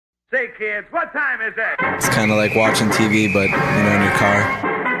Say, kids, what time is it? It's kind of like watching TV, but, in your car.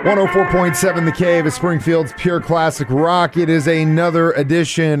 104.7 The Cave is Springfield's pure classic rock. It is another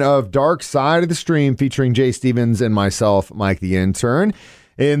edition of Dark Side of the Stream featuring Jay Stevens and myself, Mike the Intern.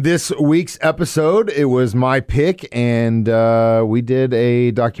 In this week's episode, it was my pick, and we did a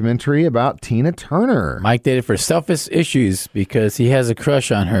documentary about Tina Turner. Mike did it for selfish issues because he has a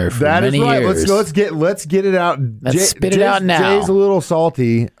crush on her for That is many right. years. Let's get it out. Let's spit it out now. Jay's a little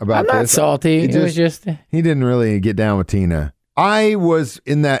salty about this. I'm not salty. It was just he didn't really get down with Tina. I was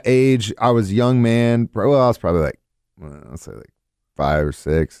in that age. I was a young man. Well, I was probably let's say 5 or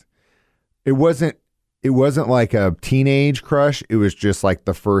 6. It wasn't like a teenage crush. It was just like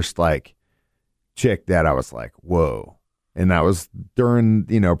the first chick that I was like, whoa. And that was during,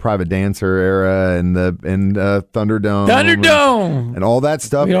 Private Dancer era and Thunderdome. And all that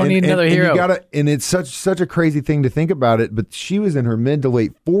stuff. We don't need another hero. And it's such a crazy thing to think about it, but she was in her mid to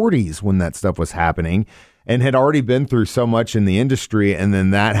late 40s when that stuff was happening and had already been through so much in the industry. And then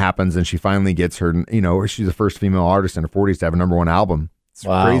that happens and she finally gets her, she's the first female artist in her 40s to have a #1 album. It's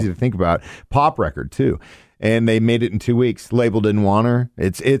crazy to think about. Pop record, too. And they made it in 2 weeks. Label didn't want her.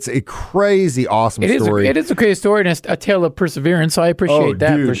 It's a crazy, awesome story. It is a crazy story, and it's a tale of perseverance, so I appreciate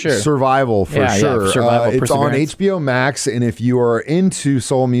that for sure. Survival, for sure. Yeah, survival, it's on perseverance. HBO Max, and if you are into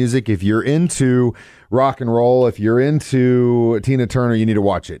soul music, if you're into rock and roll, if you're into Tina Turner, you need to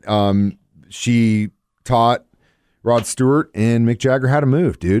watch it. She taught Rod Stewart and Mick Jagger how to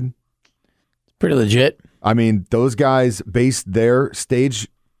move, dude. Pretty legit. I mean, those guys based their stage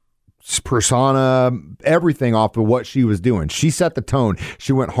persona, everything off of what she was doing. She set the tone.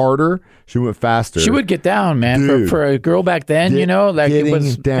 She went harder. She went faster. She would get down, man. Dude, for a girl back then, it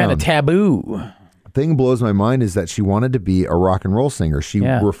was kind of taboo. The thing blows my mind is that she wanted to be a rock and roll singer. She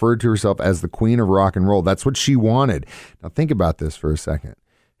referred to herself as the queen of rock and roll. That's what she wanted. Now think about this for a second.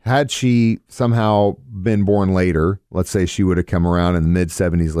 Had she somehow been born later, let's say she would have come around in the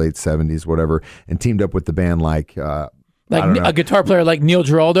mid-70s, late 70s, whatever, and teamed up with the band like a guitar player like Neil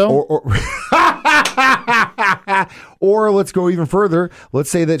Giraldo? Or let's go even further.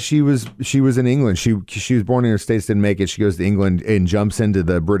 Let's say that she was in England. She was born in the States, didn't make it. She goes to England and jumps into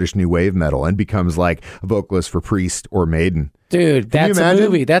the British New Wave metal and becomes like a vocalist for Priest or Maiden. Dude, that's a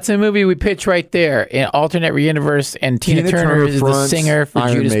movie. That's a movie we pitch right there in alternate universe, and Tina Turner is the singer for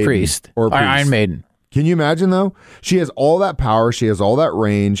Judas Priest or Iron Maiden. Can you imagine though? She has all that power, she has all that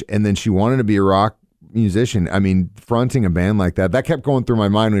range, and then she wanted to be a rock musician. I mean, fronting a band like that kept going through my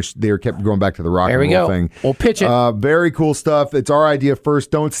mind when they kept going back to the rock and roll thing. We'll pitch it. Very cool stuff. It's our idea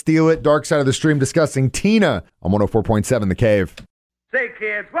first. Don't steal it. Dark Side of the Stream discussing Tina on 104.7 The Cave. Say,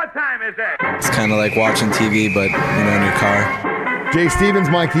 kids, what time is it? It's kind of like watching TV, but, in your car. Jay Stevens,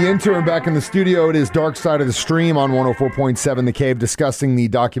 Mike the Intern, back in the studio. It is Dark Side of the Stream on 104.7 The Cave discussing the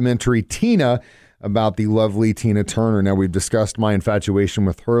documentary Tina about the lovely Tina Turner. Now, we've discussed my infatuation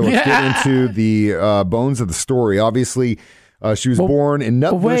with her. Let's get into the bones of the story. Obviously, she was born in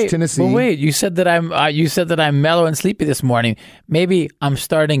Nutbush, Tennessee. But wait, you said that I'm mellow and sleepy this morning. Maybe I'm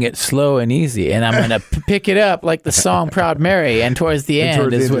starting it slow and easy, and I'm going to pick it up like the song "Proud Mary," and towards the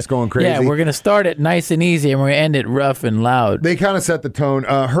end, it's going crazy. Yeah, we're going to start it nice and easy, and we're going to end it rough and loud. They kind of set the tone.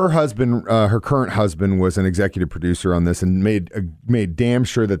 Her husband, her current husband, was an executive producer on this, and made damn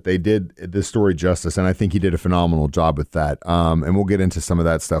sure that they did this story justice. And I think he did a phenomenal job with that. And we'll get into some of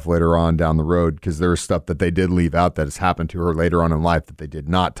that stuff later on down the road because there was stuff that they did leave out that has happened to her later on in life that they did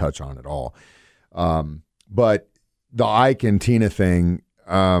not touch on at all. But the Ike and Tina thing,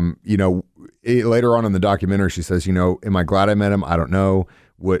 later on in the documentary, she says, am I glad I met him? I don't know.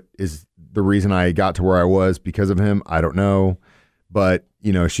 What is the reason I got to where I was because of him? I don't know. But,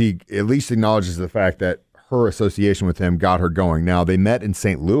 she at least acknowledges the fact that her association with him got her going. Now, they met in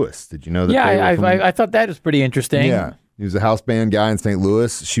St. Louis. Did you know that? Yeah, I thought that was pretty interesting. Yeah. He was a house band guy in St.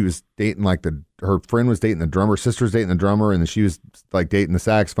 Louis. She was dating her friend was dating the drummer, sister's dating the drummer, and then she was dating the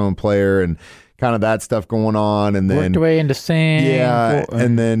saxophone player and kind of that stuff going on. And then worked her way into singing. Yeah.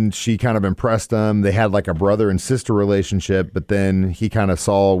 And then she kind of impressed him. They had like a brother and sister relationship, but then he kind of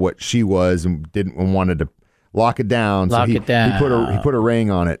saw what she was and wanted to lock it down. He put a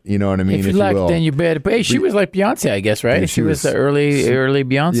ring on it. You know what I mean? If you like, then you better. But hey, she was like Beyonce, I guess, right? She was the early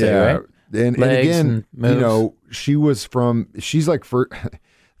Beyonce, right? And again, she's like, the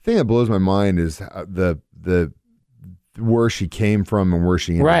thing that blows my mind is the where she came from and where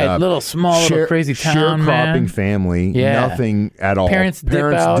she ended up. Little crazy town, sharecropping family, nothing at all. Parents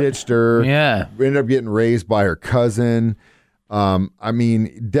ditched her. Yeah, Ended up getting raised by her cousin. I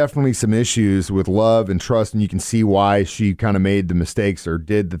mean, definitely some issues with love and trust, and you can see why she kind of made the mistakes or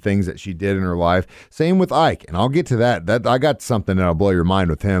did the things that she did in her life. Same with Ike, and I'll get to that. I got something that'll blow your mind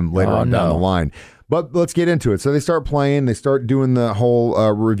with him later on down the line. But let's get into it. So they start playing, they start doing the whole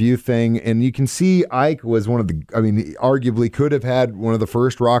review thing, and you can see Ike was one of the, I mean, he arguably could have had one of the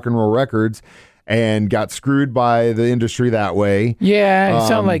first rock and roll records and got screwed by the industry that way. Yeah, it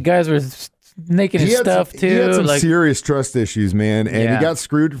sounded like guys were making his stuff too. He had some serious trust issues, man, and he got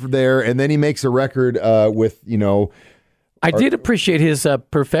screwed there, and then he makes a record with, you know, I did appreciate his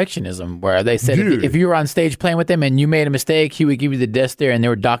perfectionism, where they said if you were on stage playing with him and you made a mistake, he would give you the desk there, and they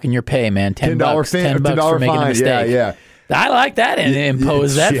were docking your pay, man. $10 for making a mistake. Yeah. I like that and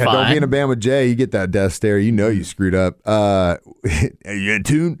impose that fine. Don't be in a band with Jay. You get that desk stare. You know you screwed up. Are you in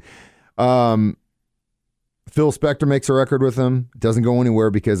tune? Phil Spector makes a record with him. Doesn't go anywhere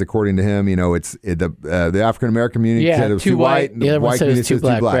because, according to him, you know, the African American community said it was too white, and the white community says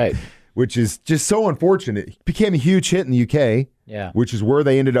too black. Right. Which is just so unfortunate. It became a huge hit in the UK, which is where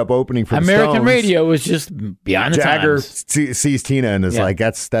they ended up opening for American the Stones. Radio was just beyond the Jagger times. sees Tina and is like,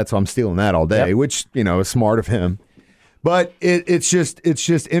 that's I'm stealing that all day, which, you know, is smart of him. But it's just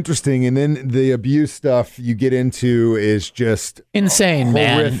interesting, and then the abuse stuff you get into is just insane,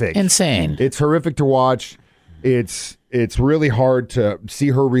 horrific. Man. Insane. It's horrific to watch. It's really hard to see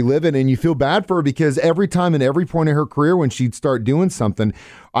her relive it, and you feel bad for her because every time and every point in her career when she'd start doing something,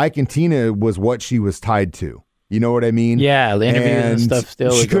 Ike and Tina was what she was tied to. You know what I mean? Yeah, the interviews and stuff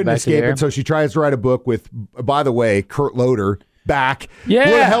still. She couldn't escape it, so she tries to write a book with, by the way, Kurt Loder. Back. Yeah.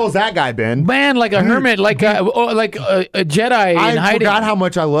 Where the hell has that guy been? Man, like a hermit, like a Jedi in hiding. I forgot how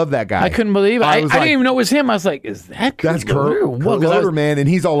much I love that guy. I couldn't believe it. I didn't even know it was him. I was like, is that Kurt That's Kurt Loder, man, and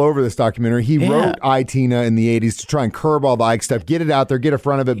he's all over this documentary. He wrote I, Tina in the 80s to try and curb all the Ike stuff, get it out there, get in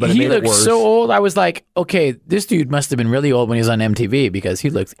front of it, but it made it worse. He looks so old. I was like, okay, this dude must have been really old when he was on MTV because he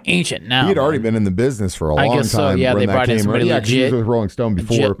looks ancient now. He had already been in the business for a long time. So, yeah, they brought in somebody legit. He was with Rolling Stone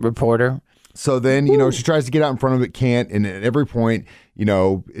before. Reporter. So then, you know, she tries to get out in front of it, can't, and at every point, you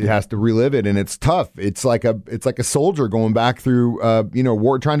know, it has to relive it, and it's tough. It's like a soldier going back through, you know,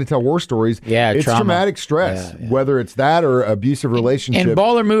 war, trying to tell war stories. Yeah, it's traumatic stress, whether it's that or abusive relationship. And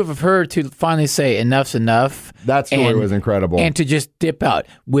baller move of her to finally say enough's enough. That story was incredible, and to just dip out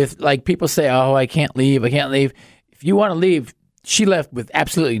with, like, people say, oh, I can't leave. If you want to leave. She left with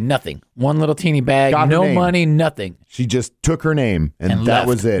absolutely nothing. One little teeny bag, no money, nothing. She just took her name, and that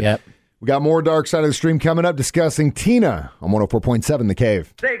was it. Yep. We got more Dark Side of the Stream coming up, discussing Tina on 104.7 The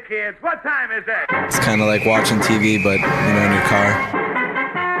Cave. Say, kids, what time is it? It's kind of like watching TV, but, you know, in your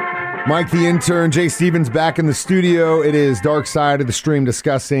car. Mike the intern, Jay Stevens back in the studio. It is Dark Side of the Stream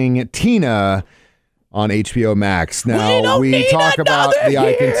discussing Tina on HBO Max. Now, we talk about the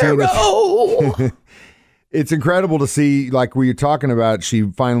Ike and Tina. It's incredible to see, like we were talking about, she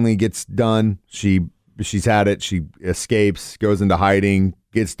finally gets done. She's had it. She escapes, goes into hiding,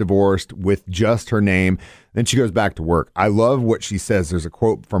 gets divorced with just her name. Then she goes back to work. I love what she says. There's a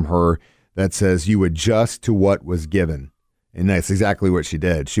quote from her that says, "You adjust to what was given." And that's exactly what she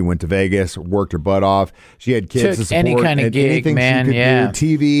did. She went to Vegas, worked her butt off. She had kids to support. Any kind of gig, anything man. She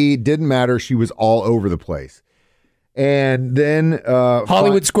could do. TV, didn't matter. She was all over the place. And then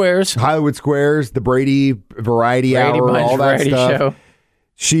Hollywood Squares, the Brady Variety Hour, all that stuff. Show.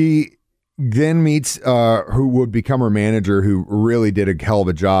 She then meets who would become her manager, who really did a hell of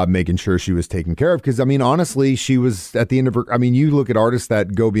a job making sure she was taken care of. Because, I mean, honestly, she was at the end of her... I mean, you look at artists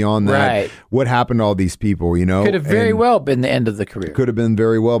that go beyond that. Right. What happened to all these people, you know? Could have very well been the end of the career. Could have been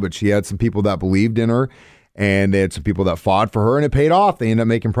very well, but she had some people that believed in her, and they had some people that fought for her, and it paid off. They ended up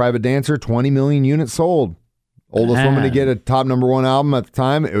making Private Dancer 20 million units sold. Oldest woman to get a top #1 album at the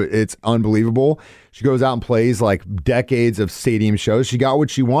time. It's unbelievable. She goes out and plays like decades of stadium shows. She got what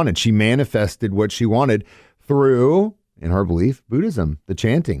she wanted. She manifested what she wanted through, in her belief, Buddhism, the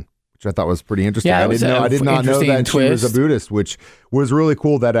chanting, which I thought was pretty interesting. Yeah, I did not know that she was a Buddhist, which was really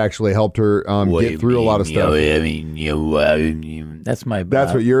cool. That actually helped her get through a lot of stuff. That's my.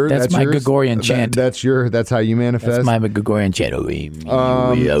 That's what you're. That's my Gregorian chant. That's how you manifest. That's my Gregorian chant.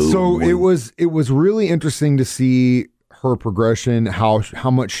 So it was really interesting to see her progression, how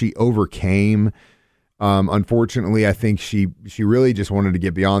much she overcame. Unfortunately, I think she really just wanted to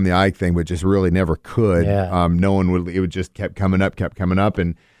get beyond the Ike thing, but just really never could. Yeah. No one would. It would just kept coming up.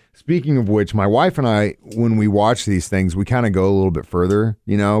 And speaking of which, my wife and I, when we watch these things, we kind of go a little bit further,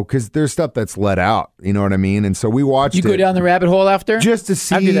 you know, because there's stuff that's let out. You know what I mean? And so we watched. You go down the rabbit hole after just to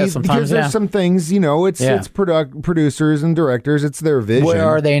see. I do that sometimes. Because there's some things, you know, it's producers and directors. It's their vision. Where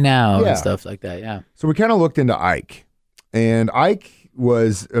are they now? And stuff like that. Yeah. So we kind of looked into Ike, and Ike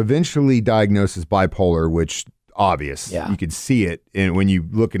was eventually diagnosed as bipolar, which obvious. Yeah. You could see it when you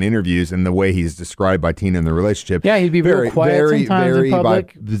look at interviews and the way he's described by Tina in the relationship. Yeah, he'd be real quiet sometimes in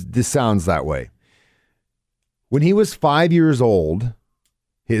public. This sounds that way. When he was 5 years old,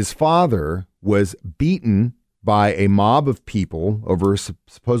 his father was beaten by a mob of people over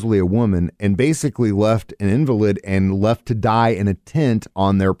supposedly a woman, and basically left an invalid and left to die in a tent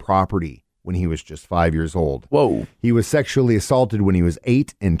on their property when he was just 5 years old. Whoa. He was sexually assaulted when he was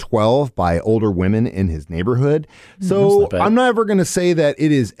 8 and 12 by older women in his neighborhood. So I'm never going to say that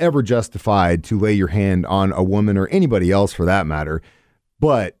it is ever justified to lay your hand on a woman or anybody else for that matter.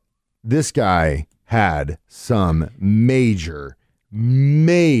 But this guy had some major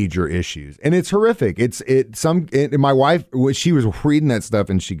issues, and it's horrific. My wife, she was reading that stuff,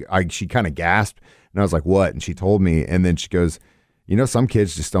 and she kind of gasped, and I was like, "What?" And she told me, and then she goes, some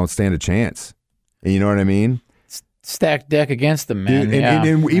kids just don't stand a chance. And you know what I mean? Stacked deck against them, man. Dude,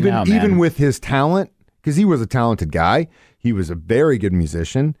 and even with his talent, because he was a talented guy, he was a very good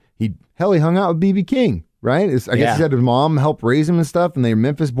musician. He hung out with B.B. King. Right? I guess he said his mom helped raise him and stuff, and they're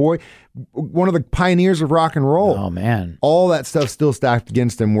Memphis boy, one of the pioneers of rock and roll. Oh, man. All that stuff still stacked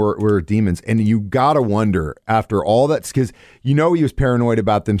against him were demons. And you got to wonder, after all that, because he was paranoid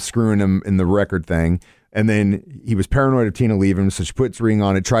about them screwing him in the record thing, and then he was paranoid of Tina leaving him, so she puts a ring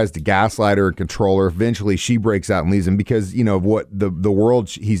on it, tries to gaslight her and control her. Eventually, she breaks out and leaves him because, of what the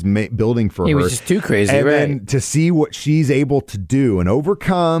world he's building for her. He was just too crazy, and right? then to see what she's able to do and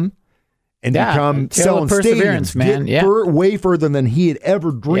overcome and become selling stadiums, man. Way further than he had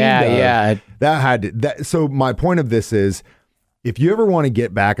ever dreamed of. So my point of this is, if you ever want to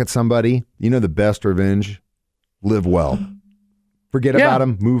get back at somebody, the best revenge, live well. Forget about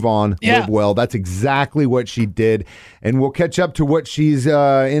him, move on, live well. That's exactly what she did. And we'll catch up to what she's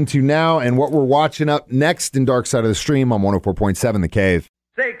into now and what we're watching up next in Dark Side of the Stream on 104.7 The Cave.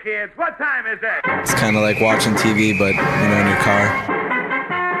 Say, kids, what time is it? It's kind of like watching TV, but, in your car.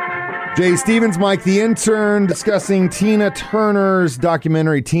 Jay Stevens, Mike the Intern, discussing Tina Turner's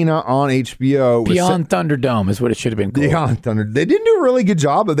documentary, Tina, on HBO. Beyond Thunderdome is what it should have been called. Beyond Thunder. They didn't do a really good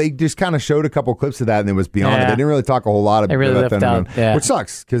job, but they just kind of showed a couple clips of that, and it was Beyond it. They didn't really talk a whole lot about Thunderdome, which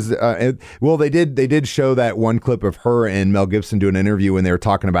sucks, because, they did show that one clip of her and Mel Gibson doing an interview, and they were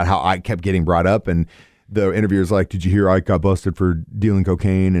talking about how Ike kept getting brought up, and the interviewer's like, "Did you hear Ike got busted for dealing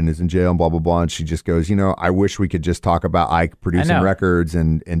cocaine and is in jail and blah, blah, blah." And she just goes, I wish we could just talk about Ike producing records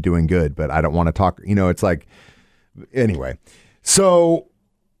and doing good, but I don't want to talk. It's like, anyway. So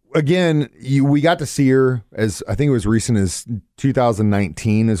again, we got to see her as, I think it was recent as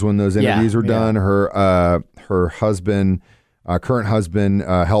 2019 is when those interviews were done. Her husband, current husband,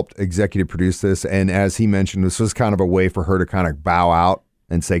 helped executive produce this. And as he mentioned, this was kind of a way for her to kind of bow out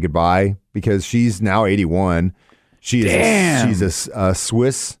and say goodbye, because she's now 81. She's a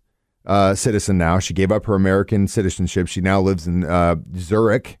Swiss citizen now. She gave up her American citizenship. She now lives in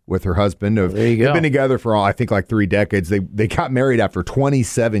Zurich with her husband. There you go. They've been together for, I think, like 3 decades. They got married after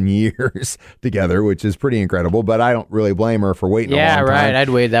 27 years together, which is pretty incredible, but I don't really blame her for waiting a long time. Yeah, right. I'd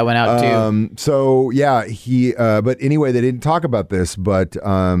wait that one out too. But anyway, they didn't talk about this, but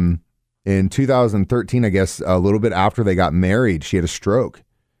in 2013, I guess, a little bit after they got married, she had a stroke,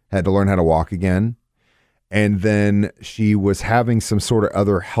 had to learn how to walk again. And then she was having some sort of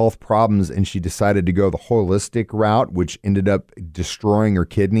other health problems, and she decided to go the holistic route, which ended up destroying her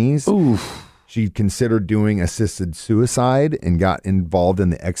kidneys. Oof. She considered doing assisted suicide and got involved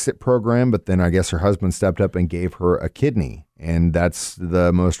in the exit program, but then I guess her husband stepped up and gave her a kidney, and that's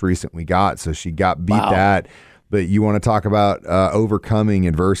the most recent we got. So she got beat that. But you want to talk about overcoming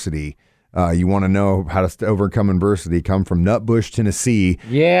adversity. You want to know how to overcome adversity. Come from Nutbush, Tennessee.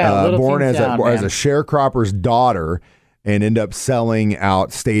 Born as a sharecropper's daughter, and end up selling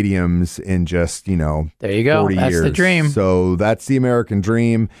out stadiums in just, there you go. 40 That's years. The dream. So that's the American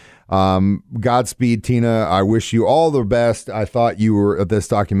dream. Godspeed, Tina. I wish you all the best. I thought this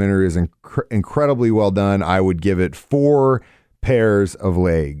documentary is incredibly well done. I would give it 4 pairs of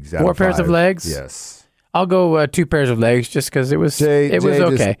legs. 4 pairs of legs? Yes. I'll go 2 pairs of legs just because it was okay. I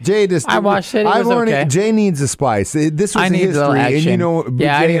watched it. It was okay. Jay needs a spice. This was I need history, a little action. and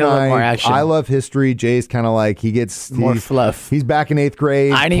I need a little more action. I love history. Jay's kind of like more fluff. He's back in 8th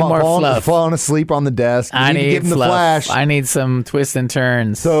grade. I need more fluff. Falling asleep on the desk. I need give him fluff. The flash. I need some twists and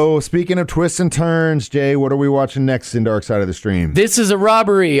turns. So speaking of twists and turns, Jay, what are we watching next in Dark Side of the Stream? This Is a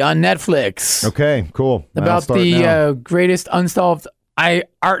Robbery on Netflix. Okay, cool. About the greatest unsolved art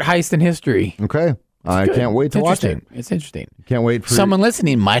heist in history. Okay. I can't wait to watch it. It's interesting. Can't wait for someone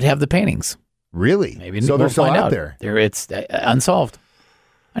listening might have the paintings. Really? Maybe so. We'll They're still find out there. It's unsolved.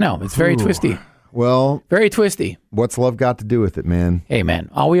 I know it's very twisty. Well, very twisty. What's love got to do with it, man? Hey,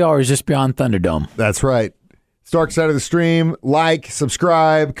 man, all we are is just beyond Thunderdome. That's right. Dark Side of the Stream. Like,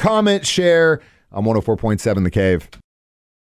 subscribe, comment, share on 104.7 The Cave.